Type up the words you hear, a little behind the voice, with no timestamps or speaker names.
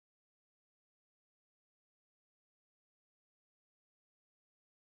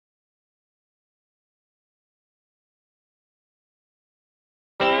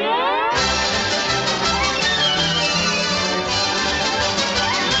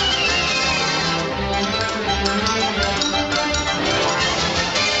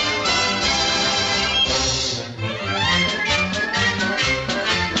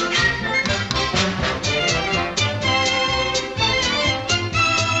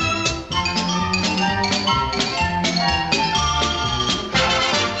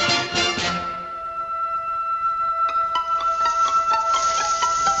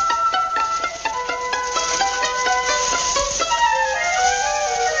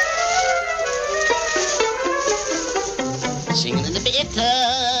Singing in the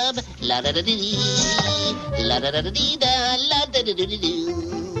bathtub. La da da dee, la da da dee da, la da da dee doo.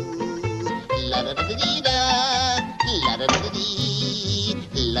 La da da dee da, la da da dee,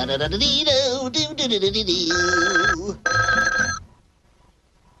 la da da dee do, do do do do do.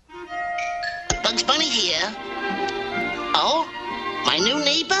 Bugs Bunny here. Oh, my new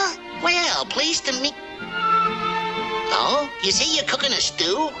neighbor? Well, pleased to meet. Oh, you say you're cooking a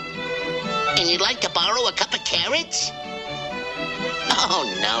stew? And you'd like to borrow a cup of carrots? Oh,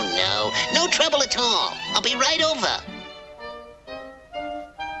 no trouble at all. I'll be right over.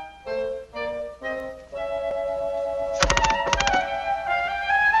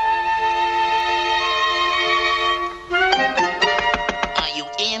 Are you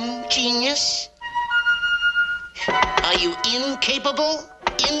in, genius? Are you incapable,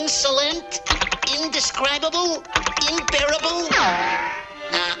 insolent, indescribable, unbearable?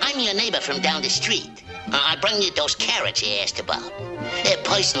 I'm your neighbor from down the street. I brought you those carrots you asked about.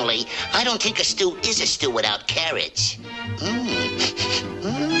 Personally, I don't think a stew is a stew without carrots.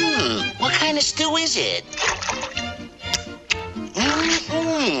 What kind of stew is it?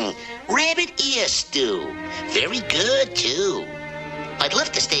 Rabbit ear stew. Very good, too. I'd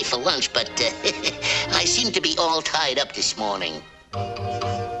love to stay for lunch, but I seem to be all tied up this morning.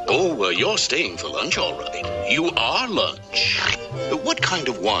 Oh, you're staying for lunch, all right. You are lunch. What kind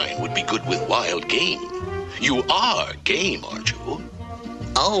of wine would be good with wild game? You are game, aren't you?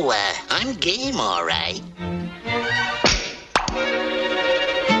 Oh, I'm game, all right.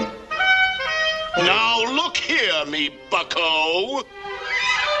 Now look here, me bucko.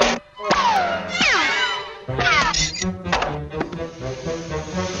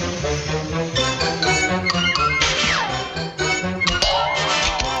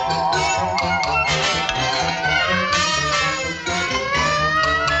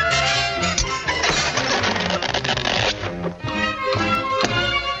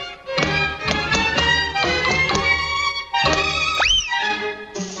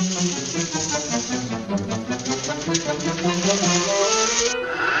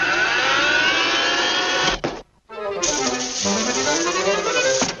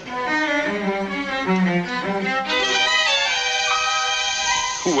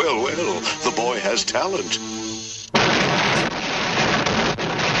 Well, the boy has talent.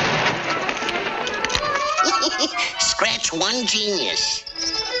 Scratch one genius.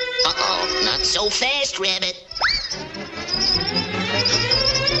 Uh-oh, not so fast, Rabbit.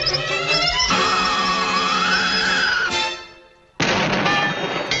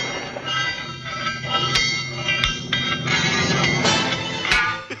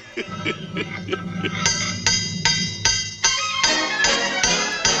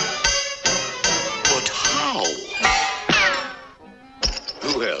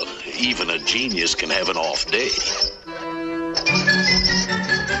 Well, even a genius can have an off day.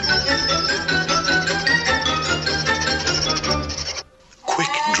 Quick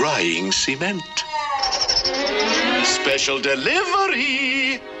drying cement. Special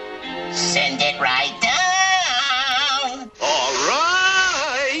delivery. Send it right down. All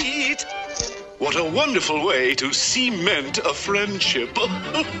right. What a wonderful way to cement a friendship.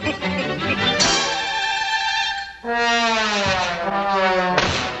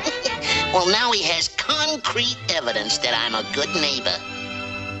 Well, now he has concrete evidence that I'm a good neighbor.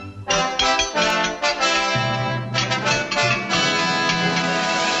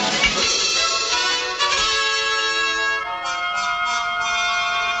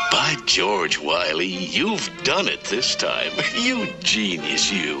 By George, Wiley, you've done it this time. You genius,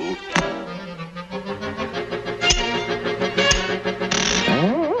 you.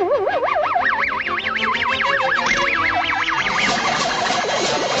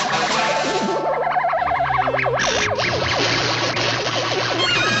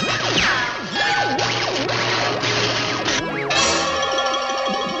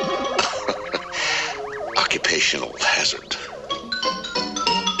 Occupational hazard.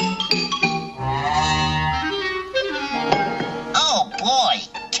 Oh, boy.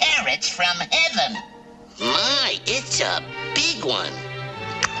 Carrots from heaven. My, it's a big one.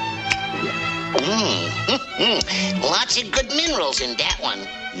 Lots of good minerals in that one.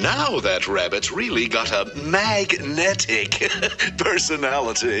 Now that rabbit's really got a magnetic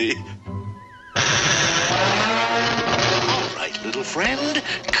personality. All right, little friend,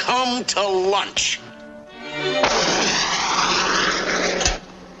 come to lunch.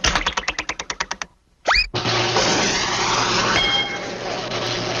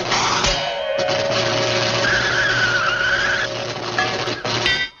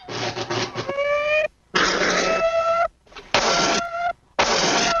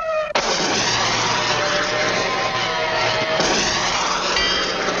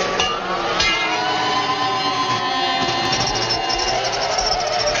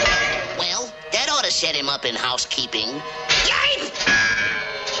 housekeeping. Yipe!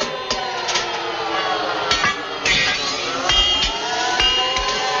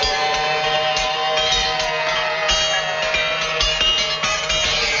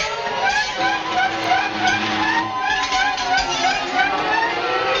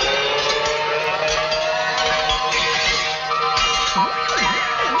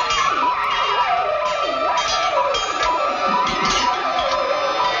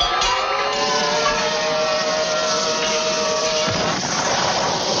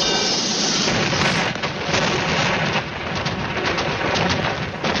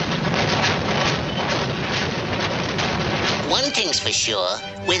 One thing's for sure,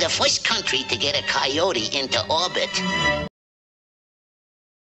 we're the first country to get a coyote into orbit.